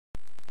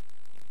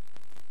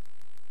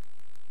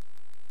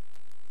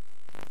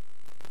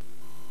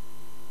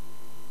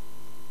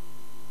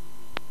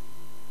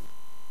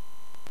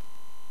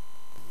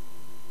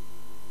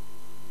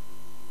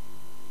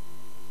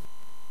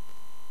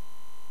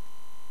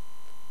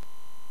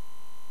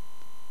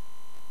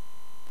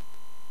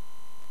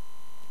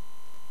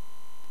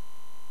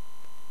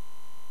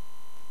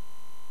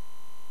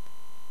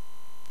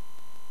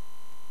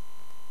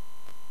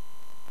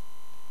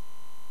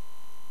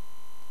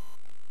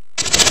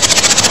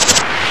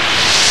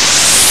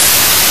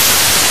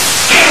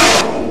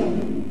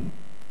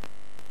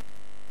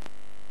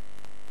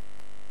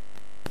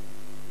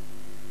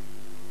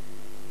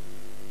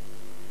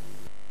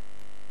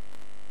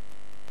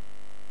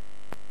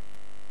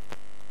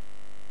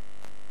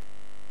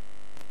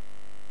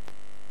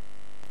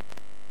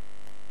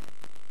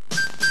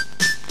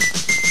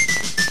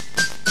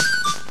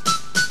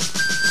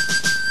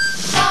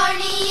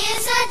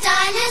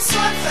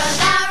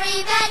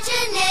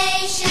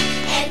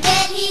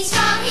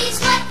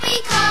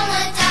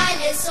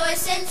a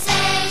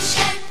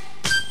sensation.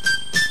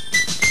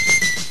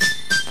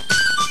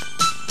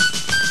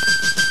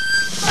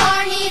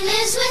 Barney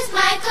lives with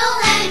Michael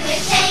and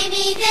with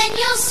Amy, then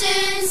you'll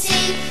soon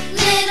see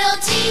little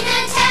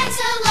Tina tags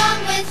along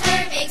with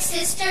her big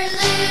sister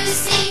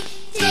Lucy.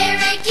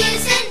 Derek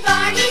is in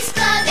Barney's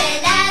club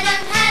and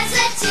Adam has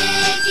a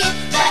ticket,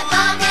 but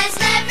Mom has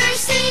never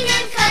seen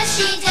him 'cause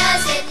she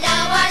doesn't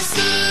know our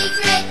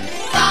secret.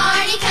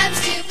 Barney comes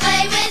to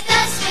play with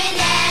us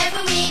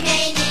whenever we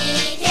may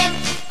need him.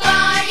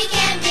 Barney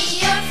can be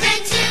your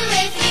friend too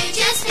if you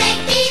just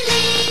make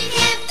believe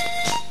him.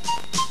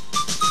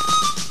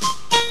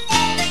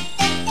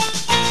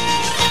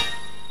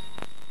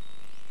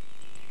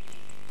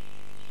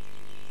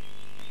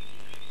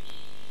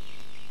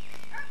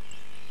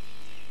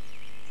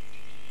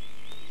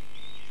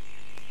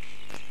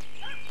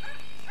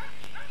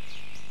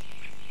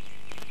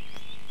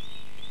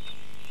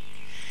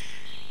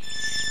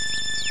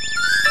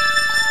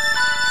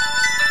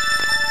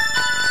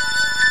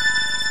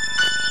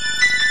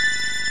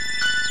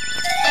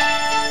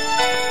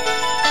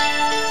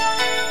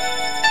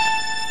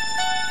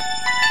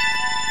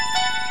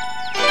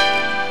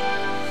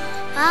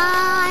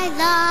 I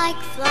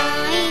like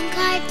flying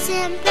kites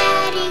and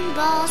batting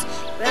balls,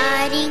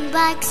 riding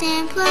bikes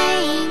and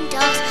playing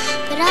dolls,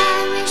 but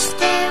I wish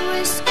there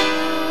was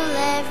school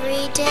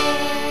every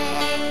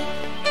day.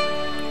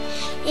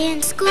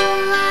 In school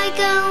I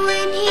go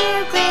and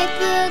hear great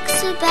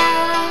books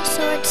about all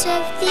sorts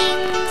of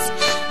things.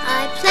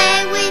 I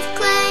play with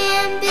clay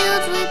and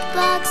build with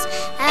blocks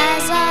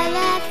as I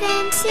laugh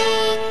and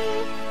sing.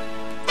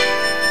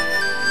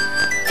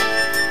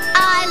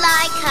 I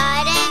like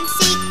hide and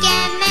seek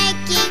and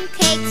making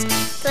cakes,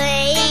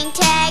 playing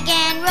tag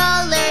and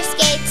roller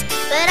skates,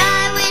 but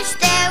I wish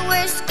there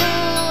were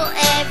school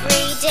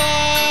every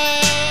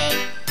day.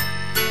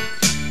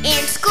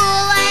 In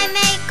school I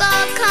make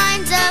all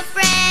kinds of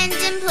friends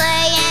and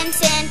play in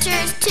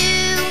centers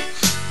too.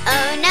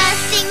 Oh,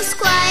 nothing's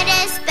quite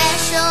as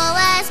special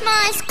as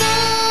my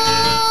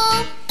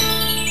school.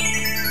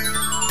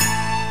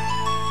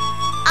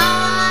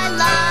 I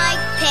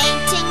like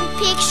painting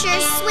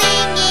pictures,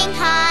 swinging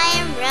high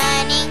and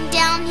running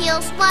down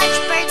hills, watch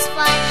birds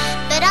fly,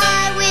 but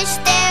I wish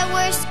there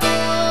were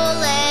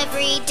school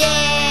every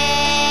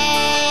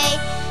day.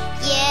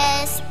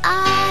 Yes,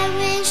 I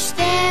wish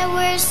there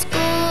were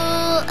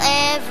school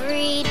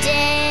every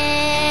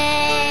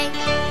day.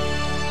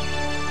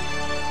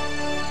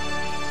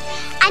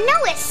 I know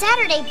it's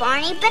Saturday,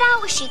 Barney, but I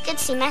wish you could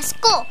see my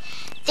school.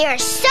 There are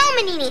so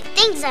many neat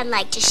things I'd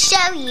like to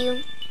show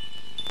you.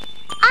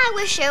 I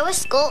wish there was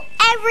school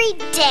every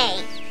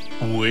day.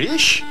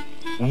 Wish?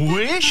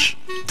 Wish?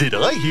 Did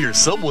I hear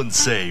someone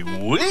say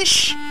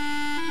wish?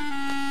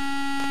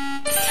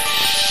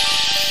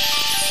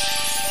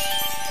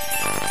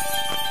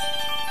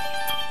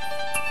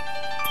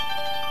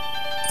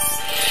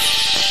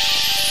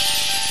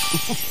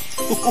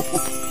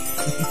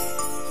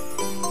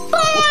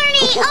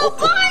 Barney! Oh,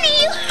 Barney,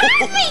 you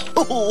hurt me!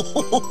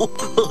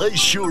 Oh, I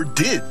sure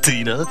did,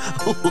 Tina.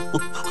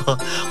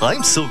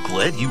 I'm so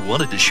glad you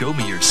wanted to show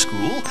me your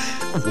school.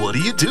 What do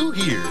you do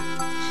here?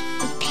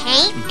 We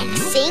paint and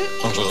sing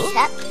and dress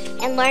up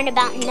and learn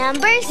about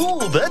numbers.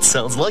 Oh, that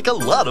sounds like a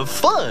lot of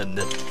fun.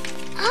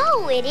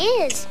 Oh, it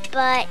is,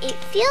 but it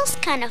feels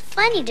kind of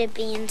funny to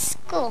be in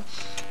school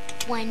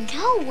when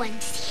no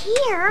one's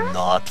here.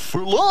 Not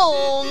for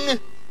long.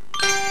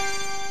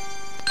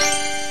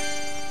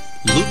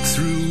 Look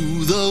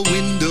through the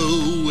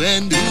window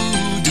and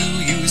who do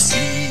you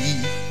see?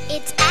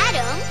 It's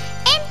Adam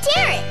and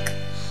Derek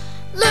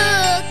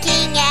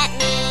looking at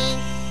me.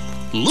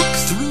 Look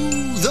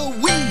through the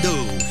window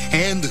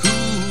and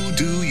who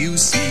do you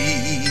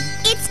see?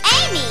 It's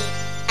Amy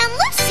and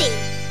Lucy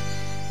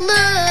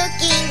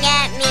looking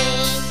at me.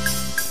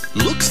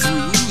 Look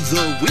through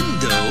the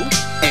window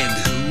and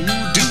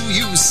who do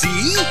you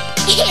see?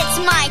 It's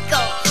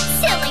Michael,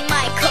 silly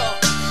Michael,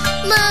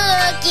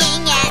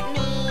 looking at me.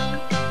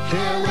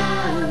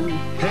 Hello,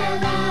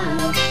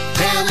 hello,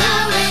 hello,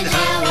 and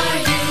how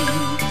are you?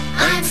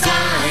 I'm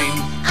fine,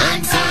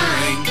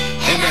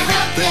 and I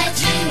hope that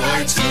you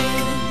are too.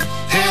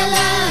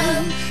 Hello,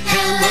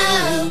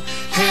 hello,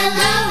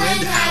 hello,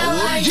 and how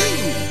are you?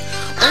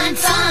 I'm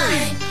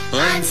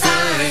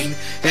fine,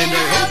 and I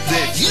hope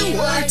that you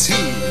are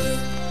too.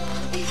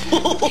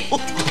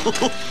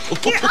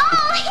 You're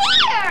all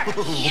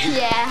here!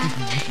 Yeah.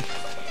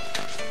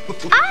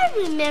 I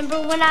remember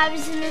when I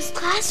was in this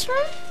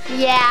classroom.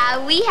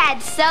 Yeah, we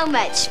had so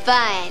much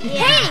fun.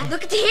 Yeah. Hey,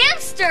 look at the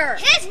hamster.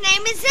 His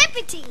name is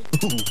Zippity.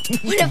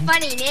 What a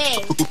funny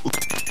name.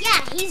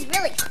 Yeah, he's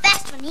really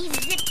fast when he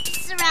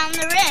zips around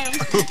the room.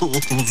 Oh,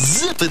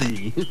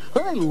 Zippity.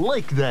 I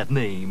like that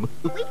name.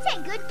 We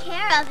take good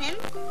care of him.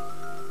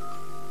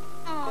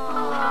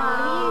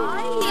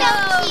 Aww, So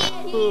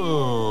cute.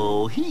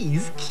 Oh,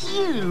 he's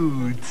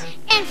cute.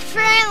 And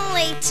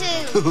friendly,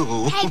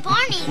 too. Hey,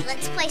 Barney,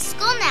 let's play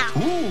school now.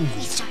 Ooh.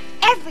 We start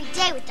every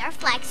day with our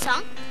flag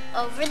song.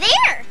 Over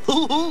there.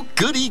 Oh,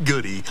 goody,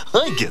 goody.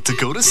 I get to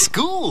go to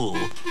school.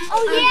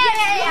 Oh,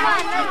 yeah.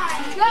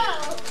 Let's go.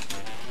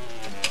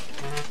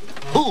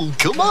 Oh,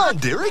 come on,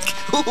 Derek.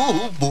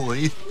 Oh,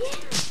 boy.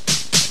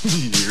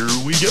 Here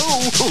we go.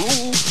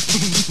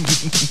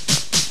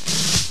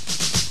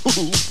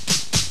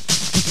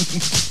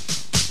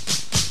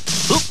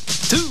 Up,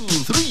 2,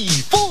 3,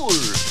 4.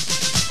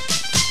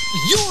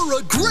 You're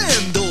a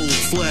grand old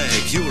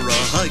flag. You're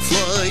a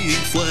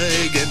high-flying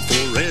flag, and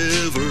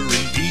forever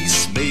in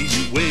peace may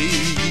you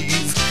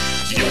wave.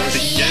 You're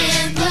the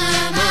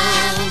emblem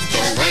of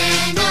the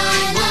land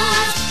I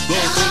love,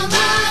 the home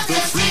of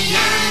the free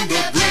and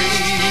the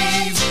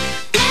brave.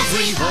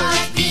 Every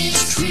heart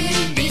beats true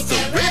beneath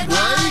the red,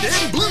 white,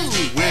 and blue,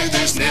 where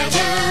there's never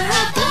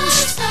a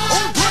boast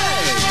or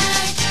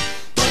brag.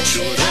 But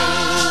should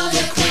all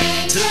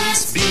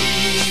acquaintance be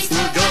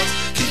forgot,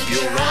 keep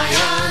your eye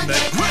on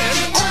that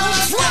grand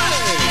old flag.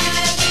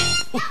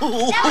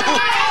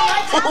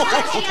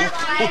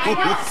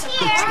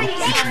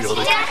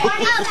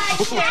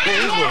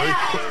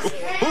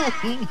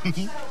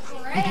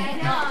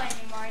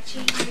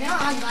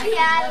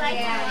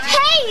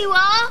 Hey, you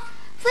all!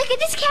 Look at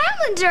this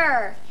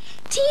calendar.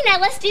 Tina,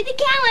 let's do the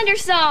calendar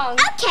song.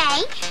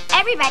 Okay.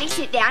 Everybody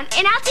sit down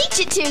and I'll teach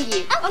it to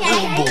you. Oh,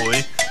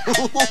 boy.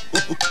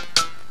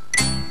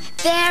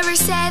 There are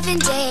 7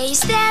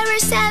 days, there are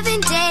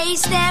 7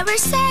 days, there are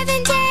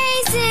 7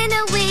 days in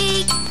a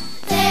week.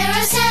 There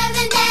are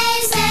 7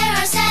 days, there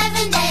are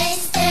 7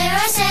 days, there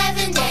are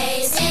 7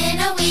 days in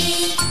a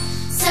week.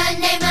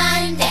 Sunday,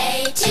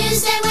 Monday,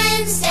 Tuesday,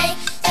 Wednesday,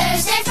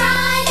 Thursday,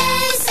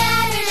 Friday,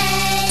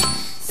 Saturday.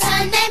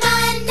 Sunday,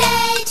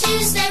 Monday,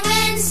 Tuesday,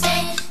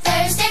 Wednesday,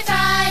 Thursday,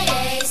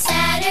 Friday,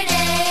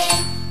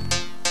 Saturday.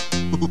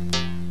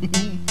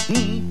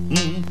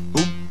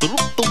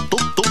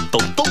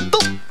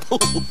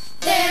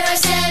 There are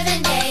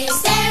 7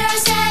 days, there are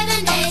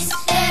 7 days,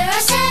 there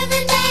are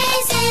 7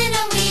 days in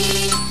a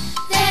week.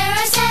 There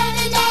are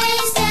 7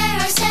 days, there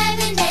are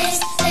 7 days,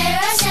 there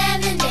are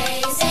 7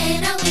 days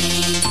in a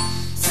week.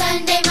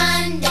 Sunday,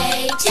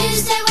 Monday,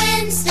 Tuesday,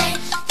 Wednesday,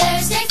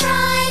 Thursday,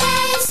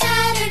 Friday,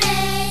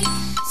 Saturday.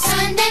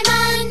 Sunday,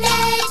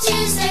 Monday,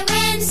 Tuesday,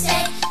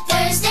 Wednesday,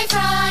 Thursday,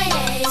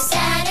 Friday,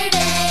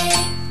 Saturday.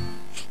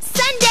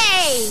 Sunday,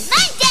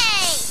 Monday,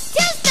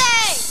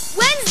 Tuesday,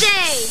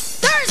 Wednesday,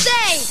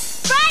 Thursday,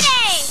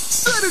 Friday,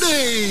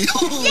 Saturday!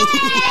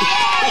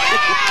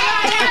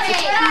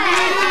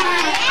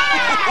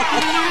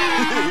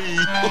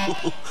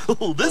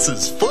 Oh, this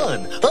is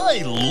fun.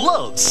 I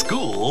love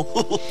school.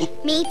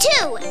 Me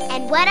too.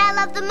 And what I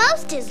love the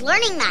most is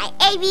learning my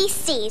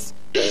ABCs.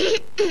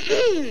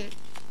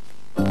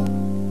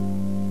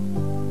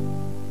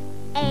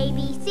 A,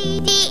 B, C,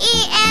 D,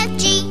 E, F,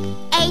 G,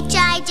 H,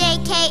 I, J,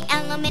 K,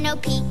 L, M, N, O,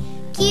 P,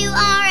 Q,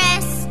 R,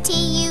 S, T,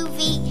 U,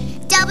 V,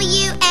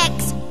 W,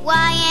 X,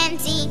 Y, and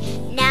Z.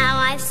 Now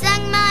I've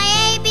sung my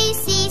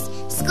ABCs.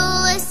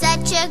 School is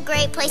such a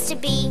great place to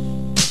be.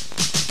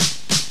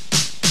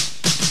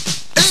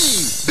 A,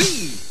 B,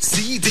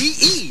 C, D,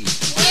 E.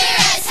 We're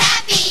as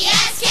happy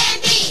as can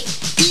be.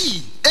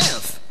 E,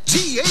 F,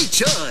 G,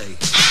 H, I.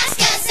 Ask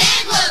us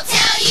and we'll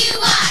tell you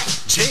why.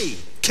 J,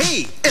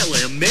 K, L,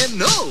 M,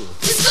 N, O.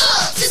 To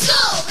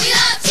school, we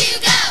love to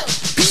go.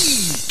 P,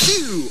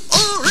 Q,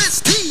 R,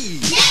 S, T.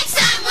 Next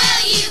time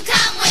will you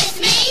come with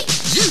me?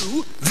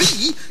 U,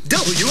 V,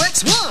 W,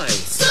 X, Y.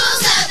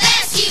 School's the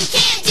best you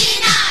can't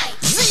deny.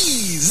 Z,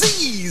 Z,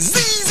 Z,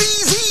 Z,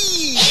 Z.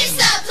 It's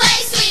the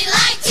place we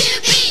like to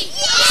be.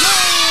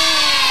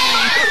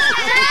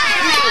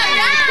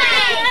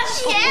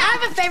 I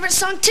have a favorite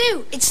song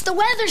too. It's the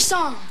weather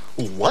song.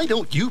 Why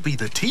don't you be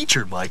the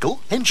teacher,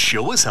 Michael, and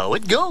show us how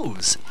it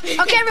goes?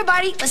 Okay,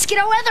 everybody, let's get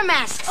our weather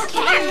masks. I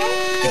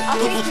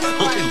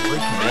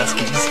like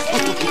maskies.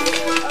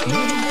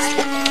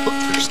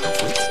 There's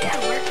snowflakes.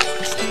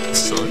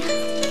 Sun.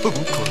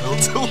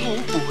 Clouds. Oh,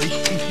 boy.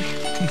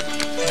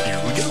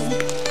 Here we go.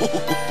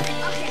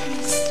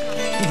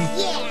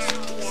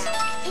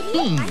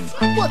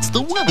 What's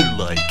the weather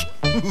like?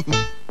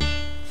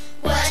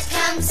 What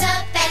comes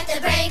up at the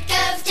break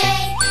of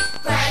day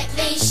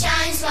brightly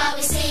shines while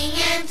we sing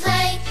and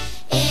play.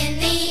 In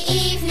the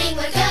evening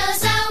what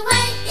goes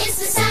away is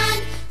the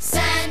sun,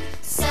 sun,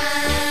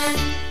 sun.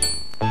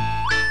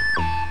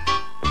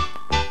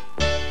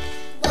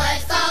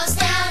 What falls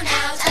down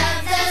out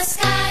of the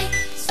sky,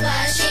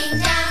 splashing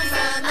down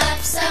from up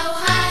so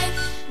high,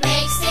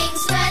 makes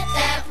things wet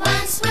that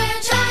once were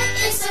dry.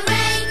 It's the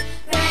rain,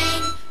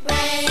 rain,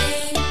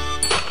 rain.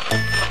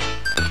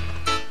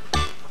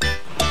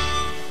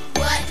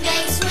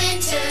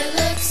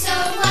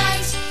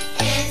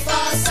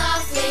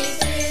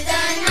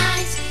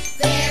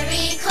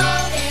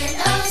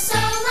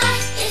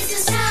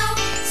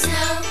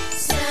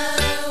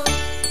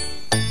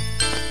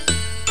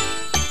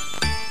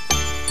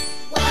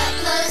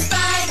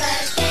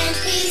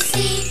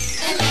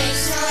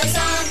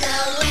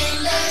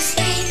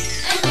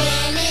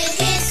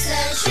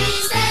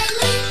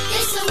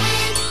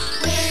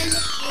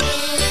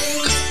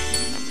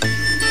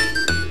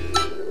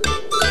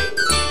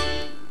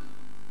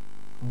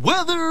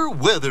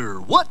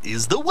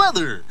 is the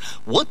weather.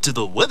 What do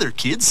the weather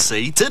kids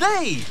say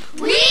today?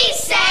 We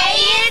say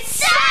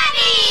it's sunny!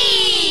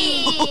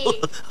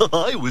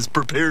 I was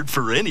prepared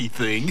for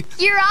anything.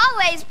 You're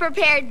always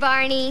prepared,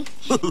 Barney.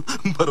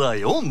 But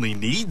I only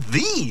need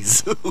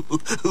these. What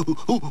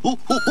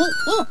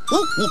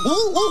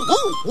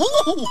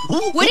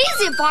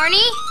is it,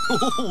 Barney?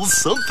 Oh,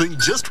 something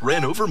just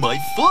ran over my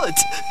foot,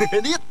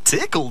 and it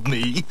tickled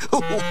me.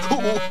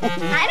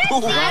 I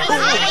don't see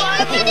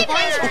it. It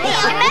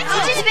must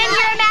have just been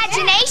your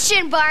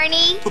imagination,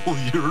 Barney. Oh,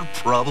 you're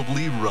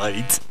probably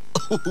right.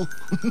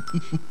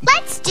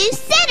 Let's do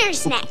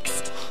centers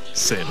next.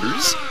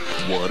 Centers?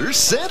 What are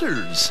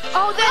centers?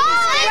 Oh, that's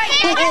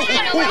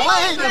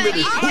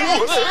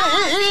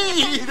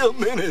Wait a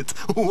minute.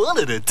 One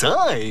at a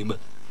time.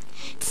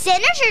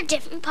 Centers are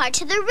different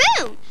parts of the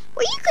room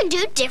where you can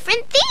do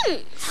different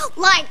things.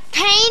 Like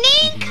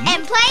painting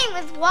and playing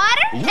with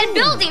water and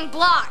building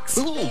blocks.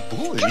 Oh,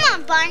 boy. Come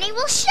on, Barney,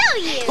 we'll show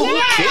you.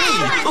 Okay.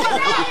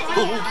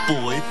 Oh,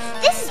 boy.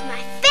 This is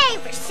my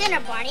favorite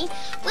center, Barney.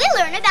 We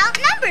learn about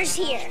numbers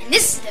here.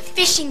 This is the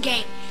fishing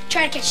game.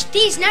 Try to catch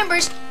these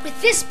numbers with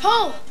this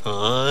pole.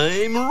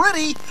 I'm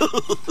ready.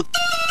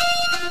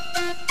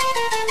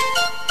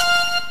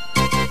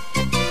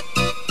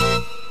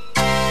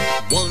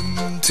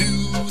 1,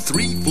 2,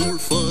 3, 4,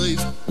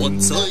 5.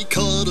 Once I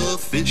caught a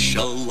fish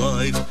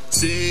alive.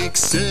 6,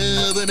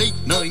 7, 8,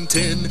 9,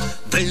 10.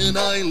 Then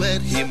I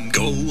let him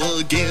go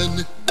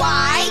again.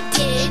 Why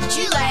did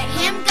you let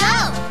him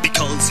go?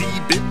 Because he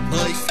bit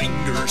my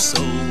finger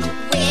so.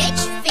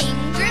 Which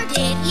finger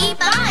did he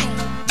bite?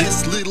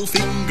 This little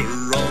finger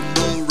on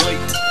the right.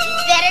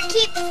 Better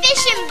keep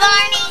fishing,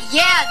 Barney.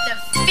 Yeah, the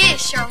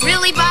fish are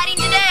really biting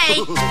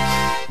today.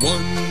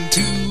 1,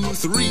 2,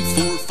 3,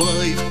 4,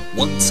 5.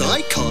 Once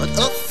I caught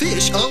a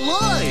fish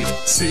alive.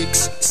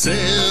 6,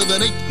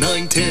 7, 8,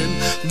 9, 10.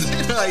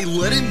 Then I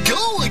let him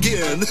go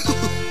again.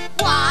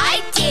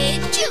 Why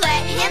did you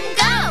let him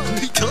go?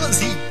 Because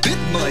he bit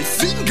my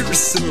finger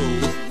so.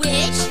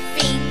 Which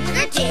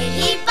finger did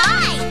he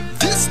bite?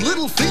 This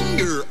little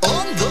finger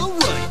on the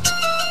right.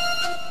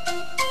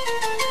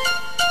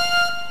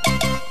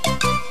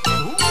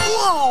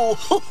 Whoa!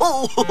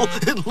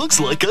 It looks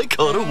like I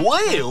caught a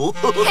whale.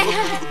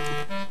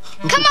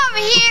 Come over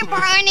here,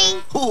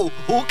 Barney. Oh,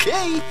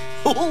 okay.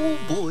 Oh,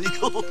 boy.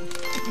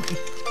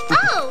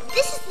 Oh,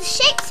 this is the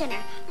Shape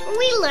Center where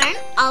we learn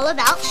all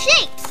about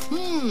shapes.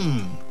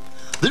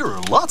 There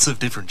are lots of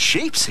different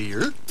shapes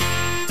here.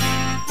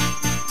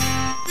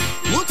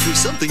 Look for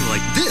something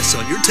like this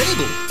on your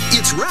table.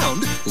 It's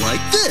round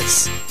like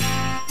this.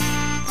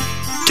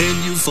 Can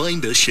you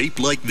find a shape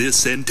like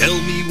this and tell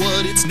me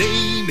what its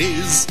name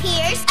is?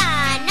 Here's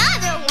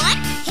another one.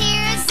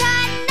 Here's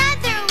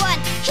another one.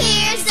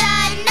 Here's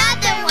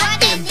another one.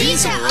 And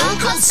these are all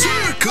called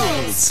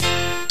circles.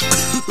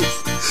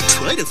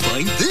 Try to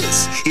find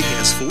this. It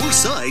has 4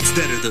 sides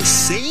that are the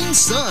same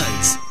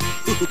size.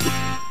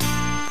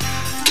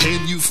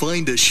 Can you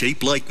find a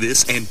shape like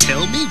this and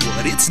tell me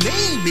what its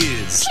name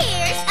is?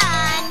 Here's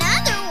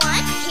another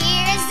one.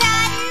 Here's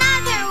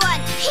another one.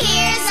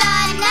 Here's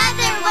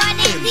another one.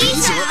 And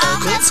these are all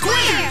called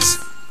squares.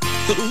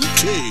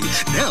 Okay,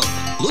 now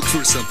look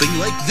for something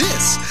like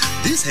this.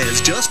 This has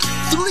just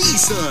 3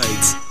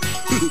 sides.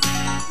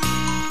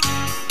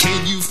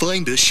 Can you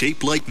find a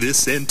shape like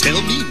this and tell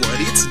me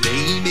what its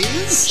name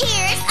is?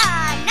 Here's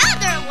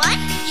another one.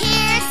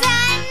 Here's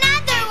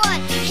another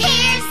one.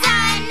 Here's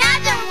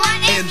another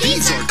one. And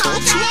these are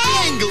called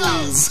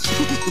triangles.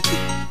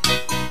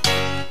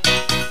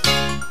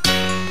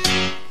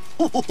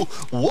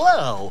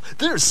 Wow,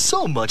 there's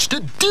so much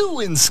to do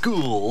in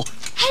school.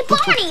 Hey,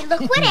 Barney,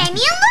 look what Amy and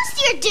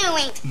Lucy are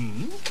doing.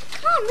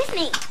 Come on with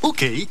me.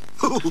 Okay,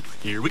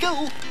 here we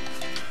go.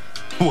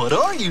 What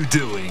are you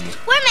doing?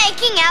 We're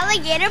making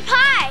alligator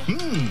pie.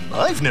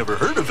 I've never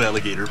heard of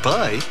alligator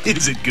pie.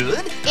 Is it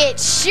good? It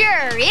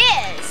sure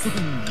is.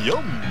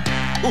 Yum.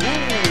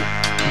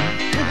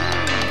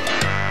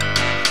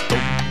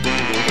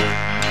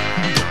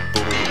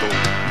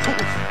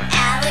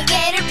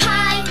 Alligator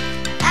pie,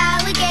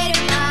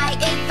 alligator pie.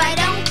 If I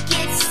don't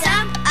get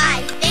some,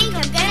 I think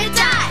I'm gonna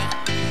die.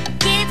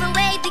 Give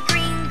away the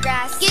green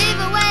grass, give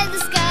away the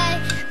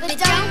sky, but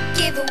don't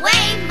give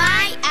away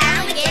my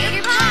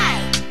alligator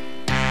pie.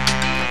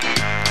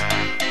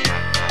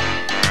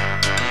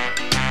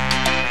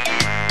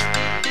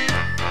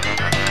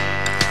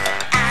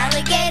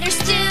 Alligator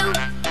stew,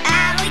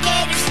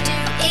 alligator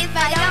stew. If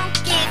I don't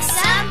get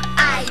some,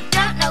 I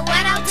don't know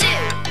what I'll do.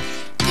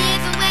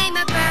 Give away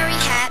my furry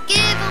hat,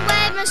 give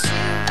away my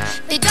shoe,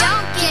 but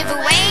don't give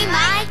away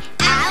my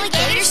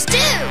alligator stew.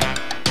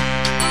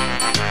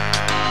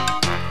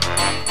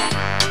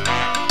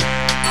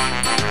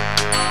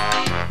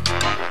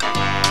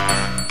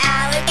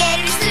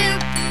 Alligator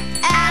soup,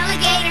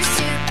 alligator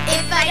soup.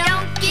 If I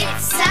don't get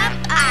some,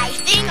 I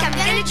think I'm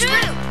gonna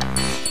droop.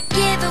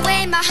 Give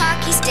away my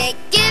hockey stick,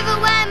 give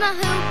away my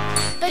hoop,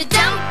 but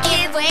don't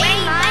give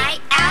away my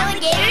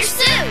alligator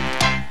soup.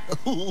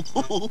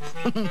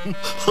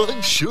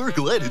 I'm sure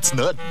glad it's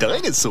not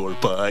dinosaur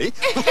pie.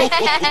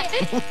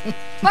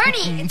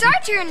 Barney, it's our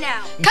turn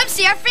now. Come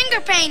see our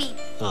finger painting.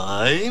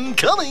 I'm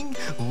coming.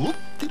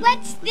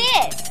 What's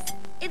this?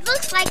 It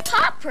looks like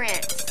paw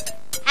prints.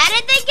 How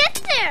did they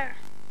get there?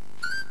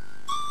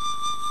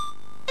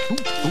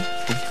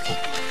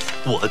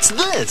 What's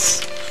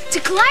this? It's a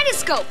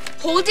kaleidoscope.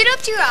 Hold it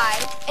up to your eye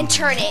and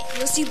turn it.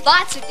 You'll see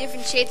lots of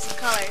different shapes and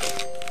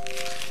colors.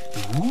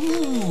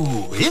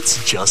 Ooh,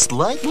 it's just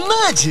like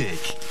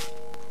magic.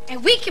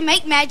 And we can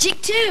make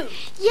magic too.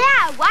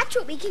 Yeah, watch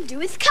what we can do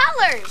with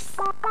colors.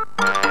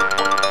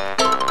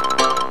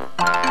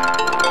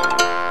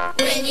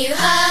 When you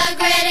hug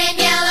red and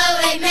yellow,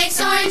 it makes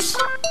orange.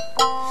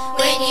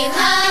 When you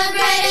hug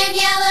red and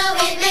yellow,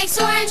 it makes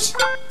orange.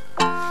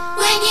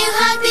 When you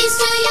hug these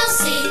two, you'll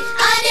see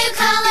a new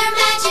color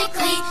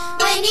magically.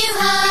 When you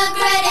hug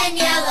red and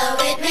yellow,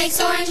 it makes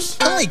orange.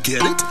 I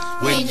get it.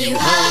 When you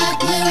hug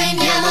blue and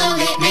yellow,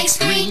 it makes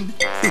green.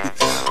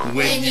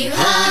 When you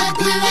hug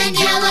blue and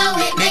yellow,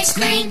 it makes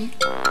green.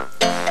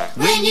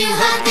 When you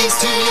hug these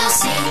two, you'll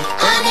see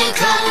a new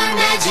color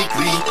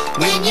magically.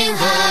 When you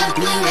hug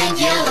blue and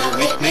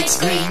yellow, it makes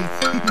green.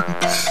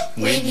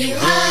 When you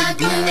hug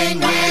blue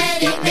and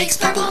red, it makes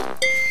purple.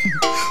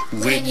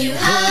 When you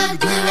hug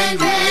blue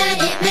and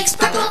red, it makes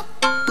purple.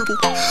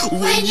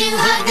 When you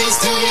hug these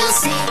two, you'll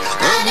see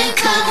a new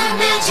color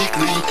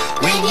magically.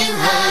 When you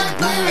hug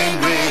blue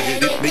and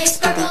red, it makes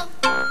purple.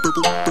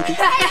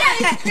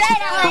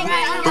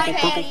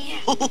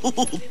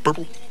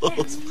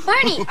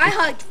 Barney, I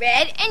hugged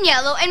red and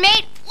yellow and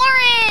made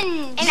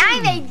orange. And I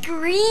made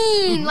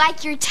green,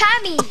 like your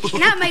tummy.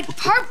 And I made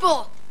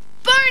purple.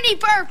 Barney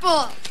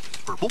purple.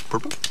 Purple,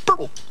 purple,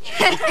 purple.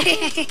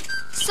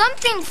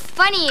 Something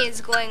funny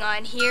is going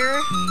on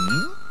here.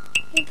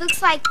 It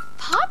looks like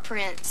paw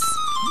prints.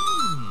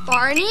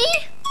 Barney?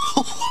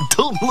 Oh,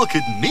 don't look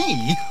at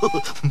me.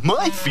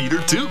 My feet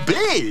are too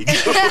big.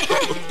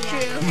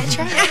 That's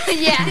right.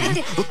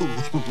 Yeah.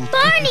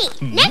 Barney,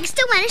 next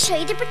I want to show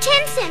you the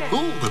pretend center.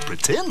 Oh, the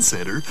pretend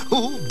center?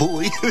 Oh,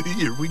 boy.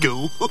 Here we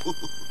go.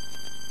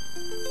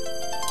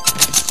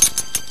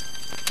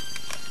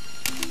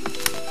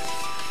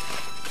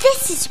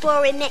 This is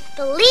where we make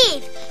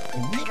believe.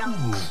 We put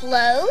on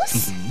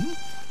clothes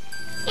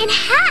and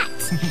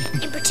hats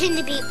and pretend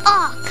to be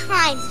all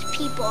kinds of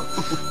people.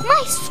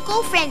 My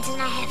school friends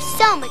and I have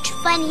so much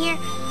fun here.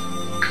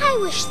 I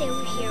wish they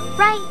were here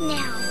right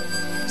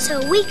now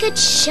so we could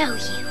show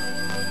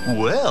you.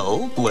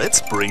 Well,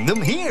 let's bring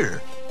them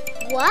here.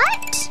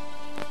 What?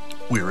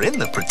 We're in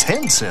the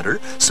pretend center,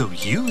 so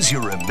use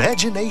your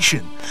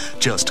imagination.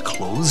 Just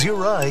close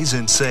your eyes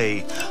and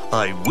say,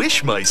 I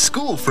wish my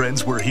school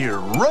friends were here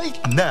right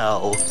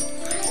now.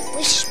 I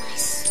wish my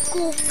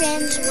school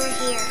friends were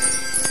here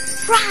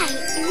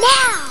right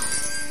now.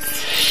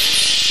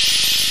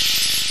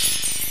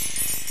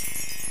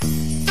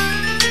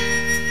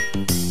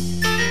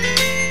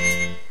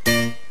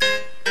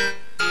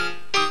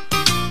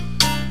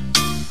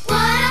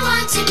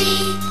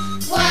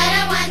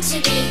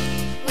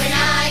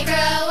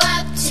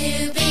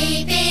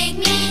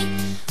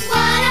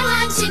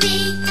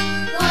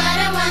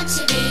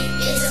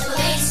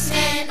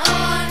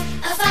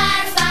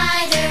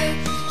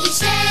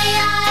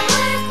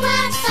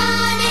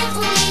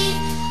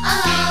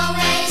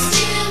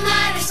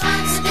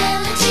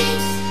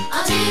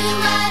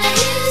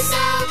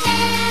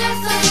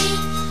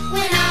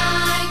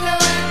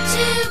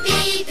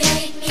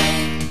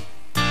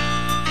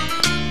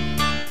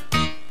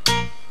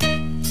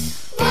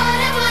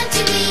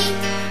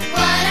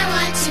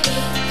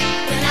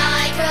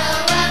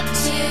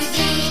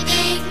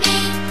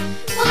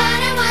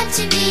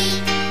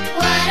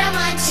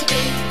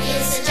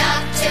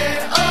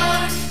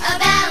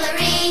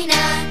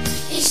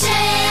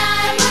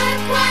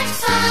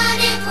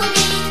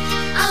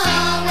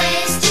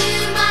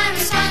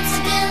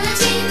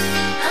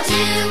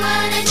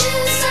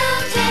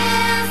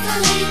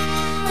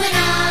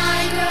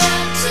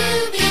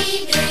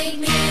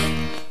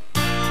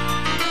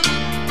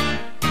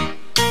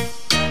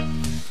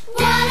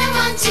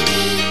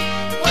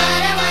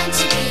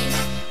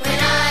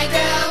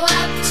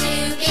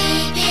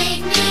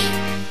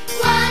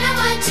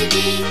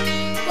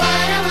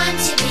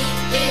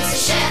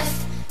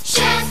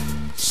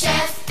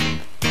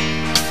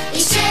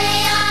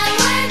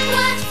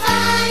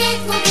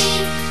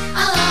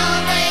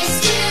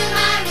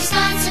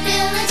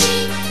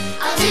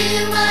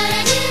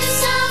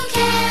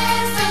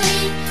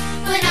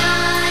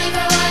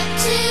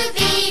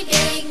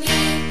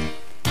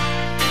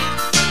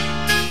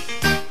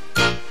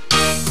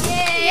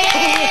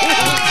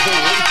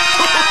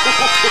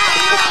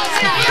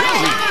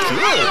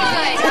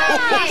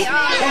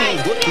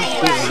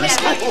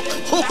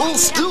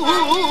 Stu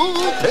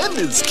and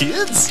his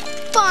kids.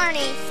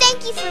 Barney,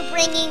 thank you for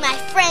bringing my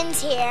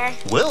friends here.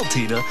 Well,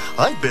 Tina,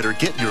 I'd better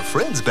get your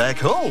friends back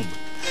home.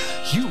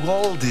 You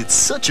all did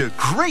such a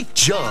great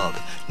job.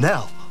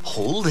 Now,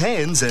 hold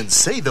hands and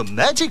say the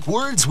magic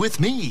words with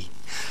me.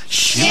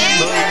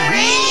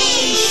 Shimmery,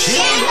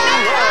 shimmer,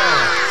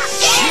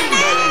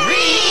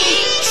 shimmery,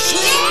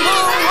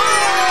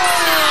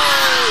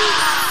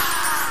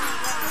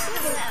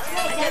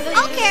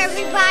 Okay,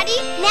 everybody,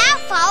 now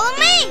follow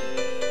me.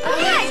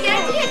 Okay, good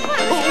idea. Come on,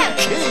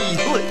 let's go.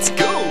 Okay, let's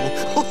go.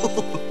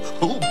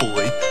 Oh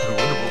boy, I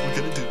wonder what we're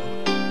gonna do.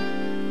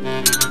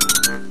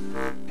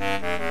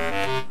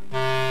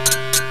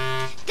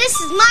 This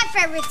is my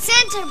favorite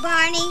center,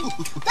 Barney.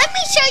 Let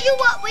me show you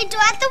what we do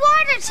at the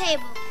water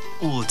table.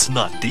 Well, it's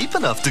not deep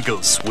enough to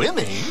go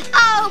swimming.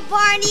 Oh,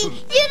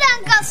 Barney, you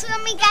don't go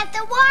swimming at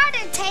the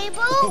water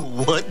table.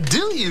 What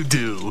do you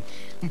do?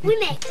 We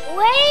make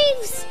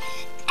waves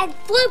and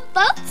float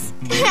boats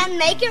and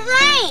make it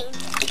rain.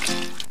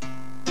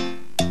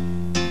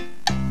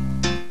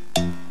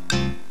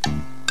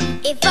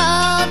 If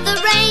all the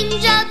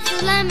raindrops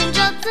were lemon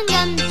drops and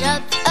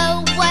gumdrops,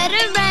 oh, what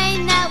a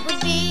rain that would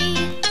be.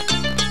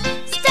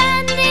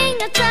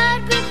 Standing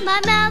outside with my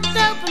mouth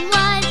open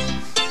wide.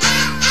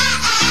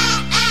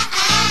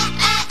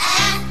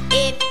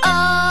 If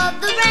all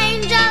the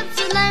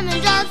raindrops were lemon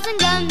drops and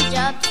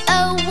gumdrops,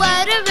 oh,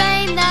 what a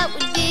rain that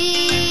would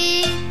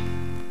be.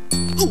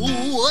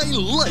 Oh, I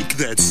like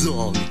that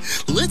song.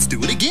 Let's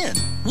do it again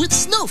with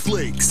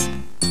snowflakes.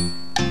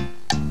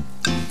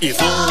 If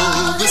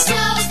all the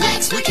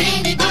snowflakes were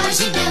candy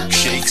bars and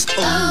milkshakes,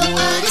 oh,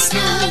 what a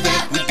snow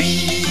that would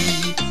be.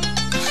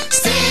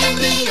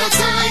 Standing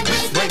outside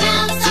with my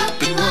mouth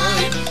open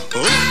wide.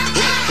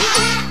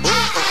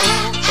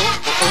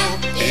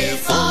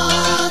 If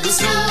all the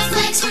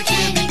snowflakes were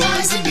candy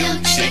bars and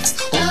milkshakes,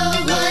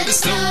 oh, what a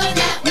snow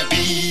that would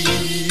be.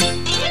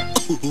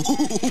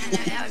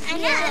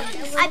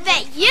 I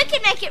bet you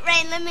can make it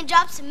rain lemon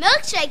drops and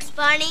milkshakes,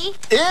 Barney.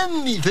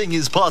 Anything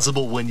is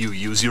possible when you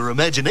use your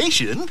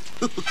imagination.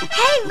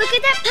 Hey, look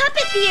at that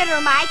puppet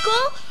theater,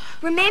 Michael.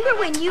 Remember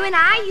when you and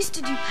I used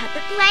to do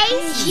puppet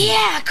plays?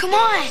 Yeah, come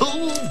on.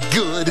 Oh,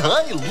 good.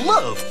 I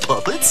love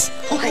puppets.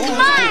 Come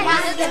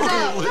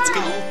on. Let's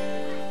go.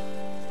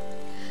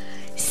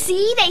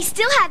 See, they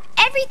still have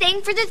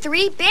everything for the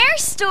Three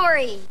Bears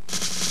story.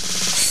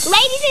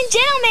 Ladies and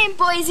gentlemen,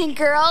 boys and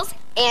girls,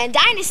 and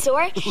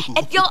dinosaur,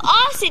 if you'll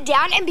all sit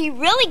down and be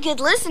really good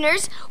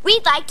listeners,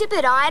 we'd like to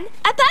put on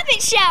a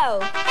puppet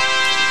show.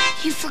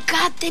 You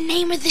forgot the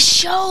name of the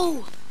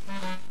show.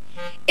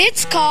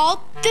 It's called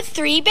The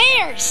Three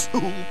Bears.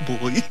 Oh,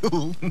 boy.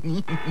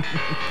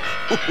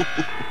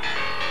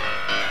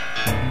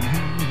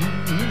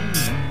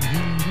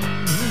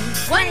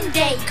 One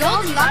day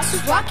Goldilocks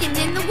was walking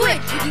in the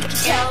wood. You could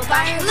tell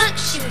by her look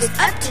she was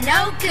up to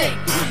no good.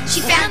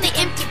 She found the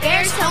empty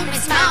bear's home and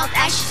smiled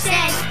as she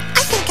said,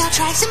 I think I'll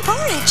try some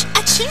porridge,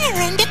 a chair,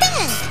 and a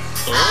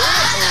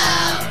bed.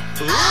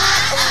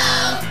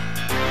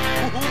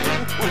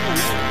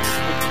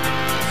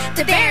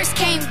 The bears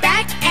came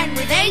back and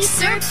were they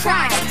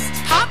surprised.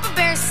 Papa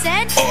Bear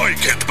said, I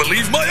can't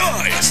believe my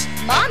eyes.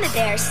 Mama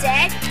Bear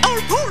said,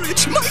 Our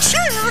porridge, my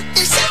share.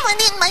 There's someone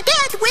in my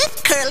bed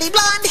with curly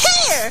blonde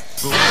hair.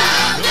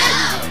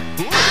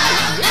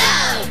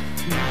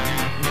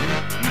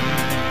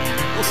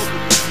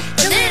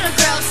 the little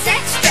girl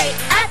sat straight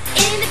up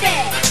in the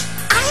bed.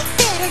 I'd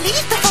better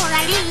leave before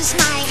I lose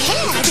my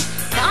head.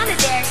 Mama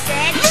Bear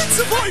said, Let's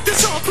avoid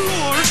this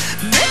uproar.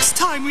 Next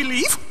time we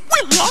leave,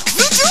 we'll lock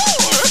the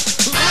door.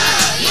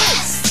 Oh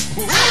yes!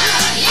 Oh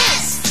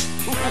yes!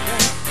 Oh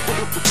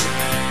yes!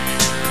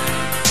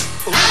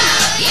 Oh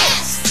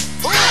yes!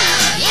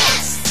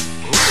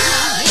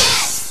 Oh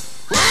yes!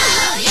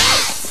 Oh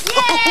yes!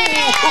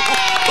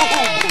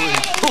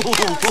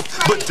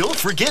 But don't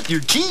forget your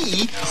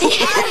key.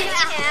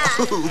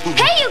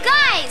 Hey, you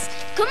guys!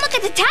 Come look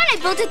at the town I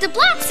built at the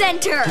Block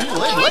Center.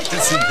 Ooh, I'd like to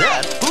see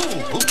that.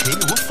 Ooh, okay,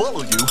 we'll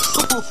follow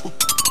you.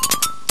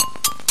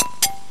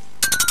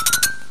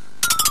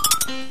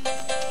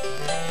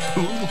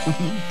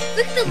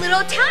 Look at the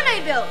little town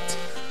I built.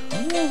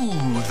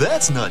 Ooh,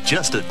 that's not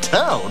just a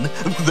town.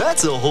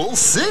 That's a whole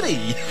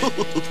city.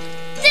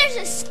 There's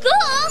a school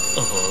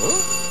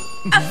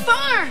A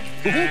farm.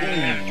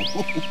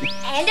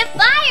 and a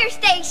fire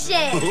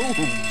station. Oh,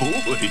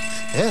 boy.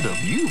 Adam,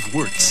 you've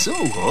worked so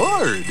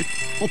hard.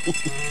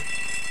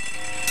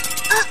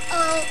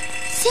 Uh-oh,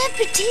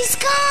 Zippity's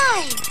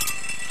gone.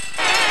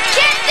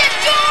 Get the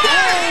door!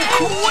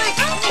 Quick!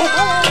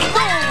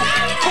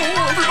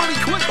 Oh, everybody,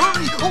 quick,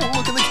 hurry! Oh,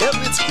 look in the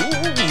cabinets. Oh,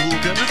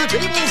 look under the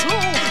tables. Oh,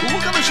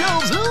 look on the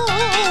shelves. Oh,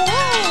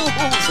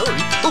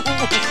 sorry.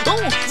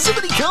 Oh,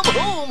 Zippity, come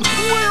home.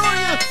 Where are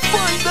you?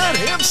 Find that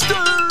hamster.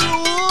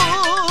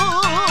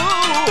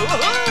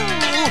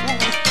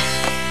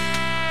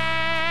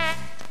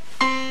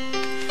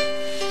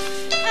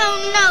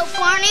 Oh no,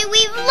 Barney,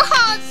 we've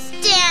lost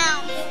him.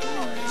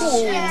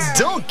 Oh,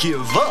 don't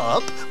give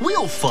up.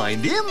 We'll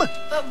find him.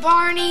 But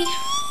Barney,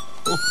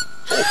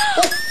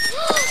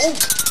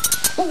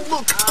 Oh,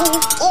 look.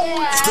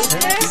 It's still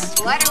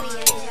happening. What are we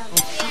going to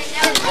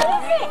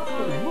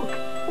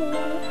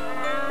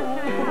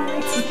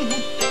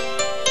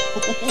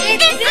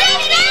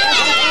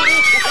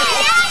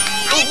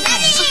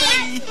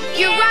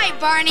you're right,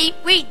 Barney.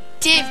 We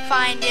did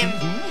find him.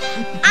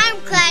 I'm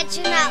glad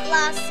you're not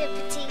lost,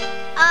 Zippity.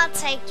 I'll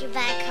take you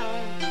back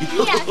home.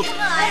 Yeah, come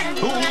on.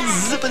 Oh,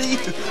 Zippity.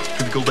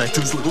 Gonna go back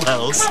to his little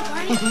house.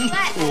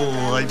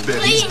 Oh, I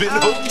bet he's been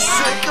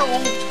homesick.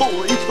 Oh,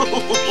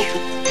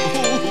 boy.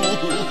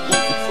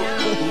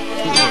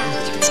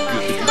 It's good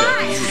to be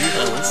back in his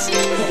little house.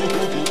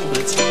 Oh,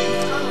 that's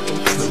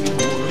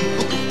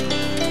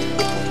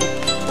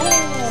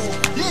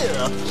Oh,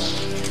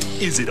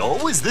 yeah. Is it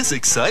always this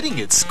exciting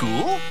at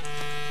school?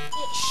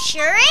 It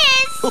sure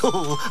is.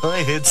 Oh, I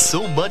had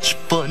so much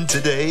fun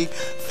today.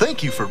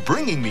 Thank you for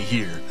bringing me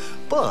here.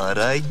 But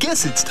I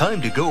guess it's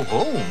time to go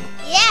home.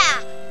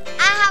 Yeah,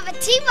 I have a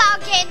t-ball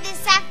game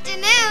this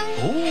afternoon.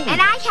 Oh.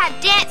 And I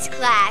have dance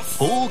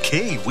class.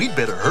 Okay, we'd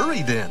better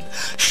hurry then.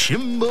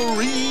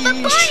 Shimmery. But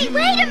Barney,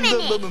 wait a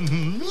minute.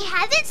 We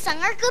haven't sung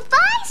our goodbye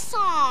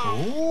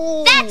song.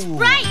 Oh. That's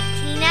right,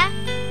 Tina.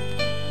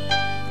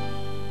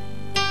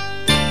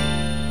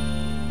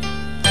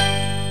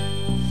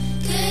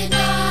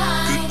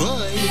 Goodbye,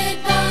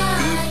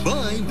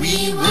 goodbye,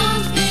 we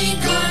won't be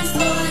gone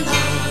for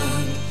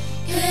long.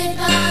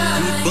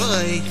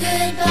 Goodbye,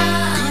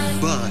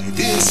 goodbye,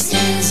 this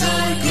is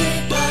our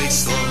goodbye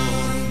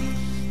song.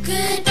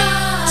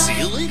 Goodbye, See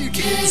you later,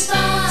 kids.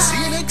 goodbye,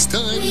 See you next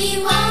time.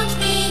 we won't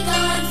be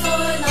gone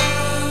for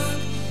long.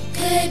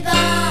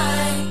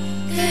 Goodbye,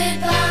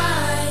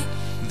 goodbye,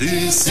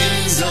 This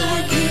is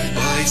our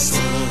goodbye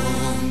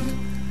song.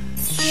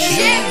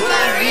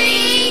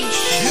 Shivering,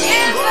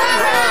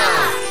 shivera,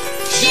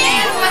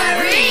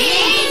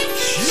 shivering,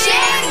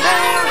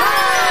 shivera.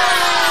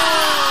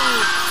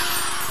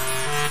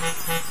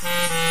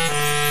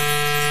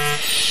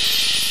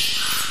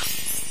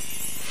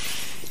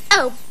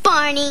 Oh,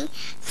 Barney,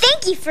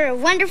 thank you for a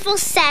wonderful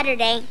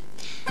Saturday.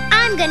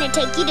 I'm gonna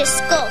take you to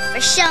school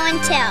for show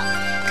and tell,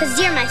 'cause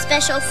you're my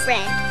special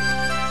friend.